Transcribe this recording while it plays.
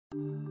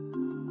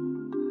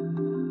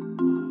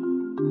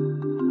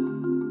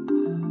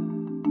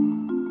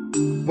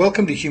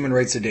Welcome to Human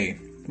Rights a Day.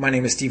 My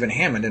name is Stephen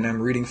Hammond, and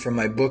I'm reading from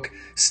my book,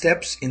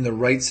 Steps in the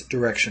Rights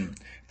Direction,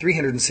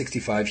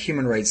 365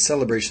 Human Rights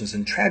Celebrations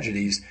and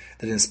Tragedies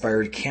that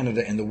Inspired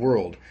Canada and the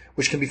World,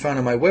 which can be found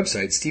on my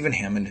website,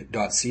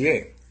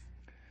 stephenhammond.ca.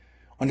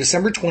 On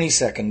December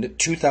 22,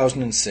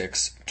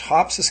 2006,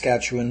 top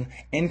Saskatchewan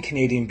and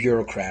Canadian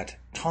bureaucrat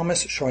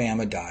Thomas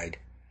Shoyama died.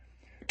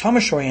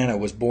 Thomas Shoyama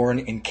was born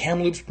in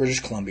Kamloops,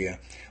 British Columbia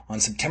on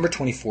September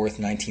 24,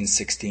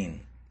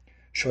 1916.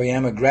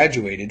 Shoyama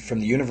graduated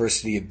from the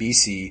University of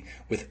BC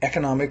with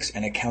economics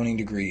and accounting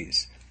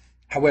degrees.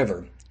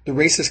 However, the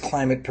racist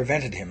climate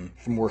prevented him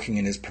from working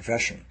in his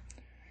profession.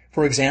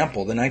 For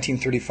example, the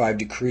 1935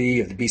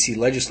 decree of the BC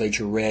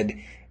legislature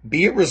read,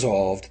 "Be it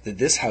resolved that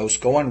this House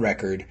go on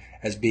record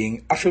as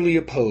being utterly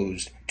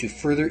opposed to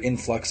further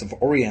influx of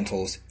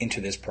Orientals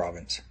into this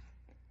province."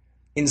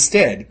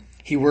 Instead,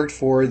 he worked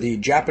for the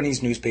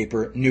Japanese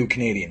newspaper New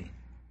Canadian.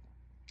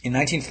 In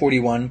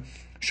 1941,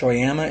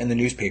 Shoyama and the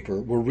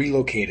newspaper were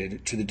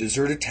relocated to the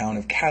deserted town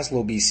of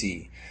Kaslo,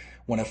 BC,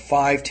 one of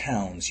 5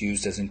 towns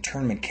used as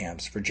internment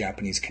camps for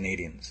Japanese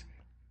Canadians.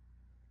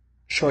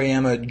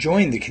 Shoyama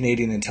joined the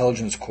Canadian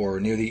Intelligence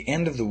Corps near the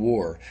end of the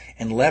war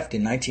and left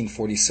in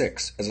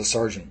 1946 as a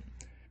sergeant.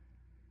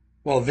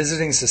 While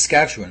visiting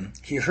Saskatchewan,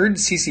 he heard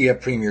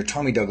CCF Premier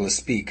Tommy Douglas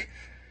speak.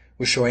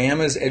 With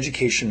Shoyama's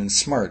education and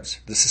smarts,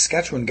 the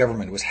Saskatchewan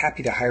government was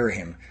happy to hire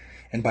him,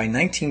 and by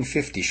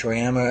 1950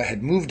 Shoyama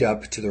had moved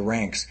up to the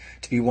ranks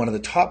to be one of the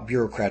top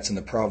bureaucrats in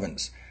the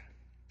province.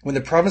 When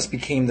the province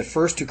became the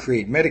first to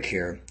create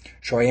Medicare,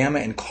 Shoyama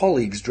and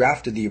colleagues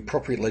drafted the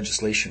appropriate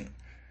legislation.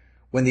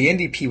 When the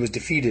NDP was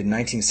defeated in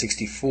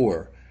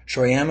 1964,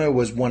 Shoyama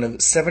was one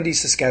of 70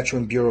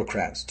 Saskatchewan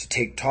bureaucrats to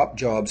take top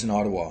jobs in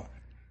Ottawa.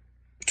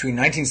 Between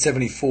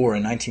 1974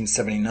 and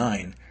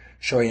 1979,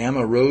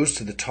 Shoyama rose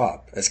to the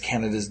top as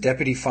Canada's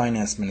Deputy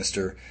Finance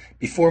Minister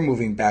before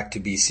moving back to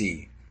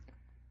BC.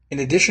 In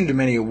addition to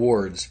many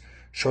awards,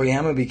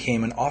 Shoyama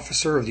became an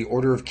Officer of the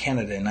Order of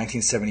Canada in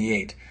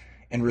 1978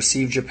 and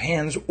received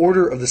Japan's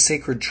Order of the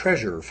Sacred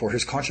Treasure for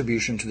his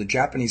contribution to the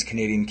Japanese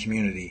Canadian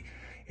community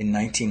in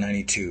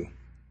 1992.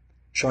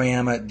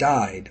 Shoyama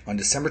died on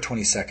December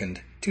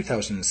 22,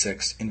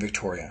 2006 in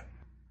Victoria.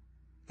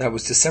 That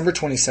was December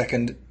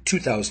 22,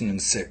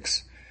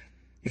 2006.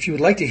 If you would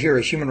like to hear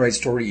a human rights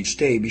story each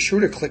day, be sure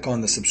to click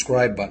on the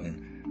subscribe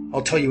button.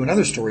 I'll tell you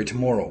another story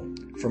tomorrow.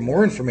 For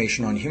more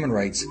information on human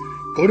rights,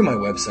 go to my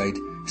website,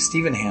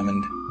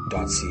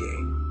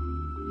 stephenhammond.ca.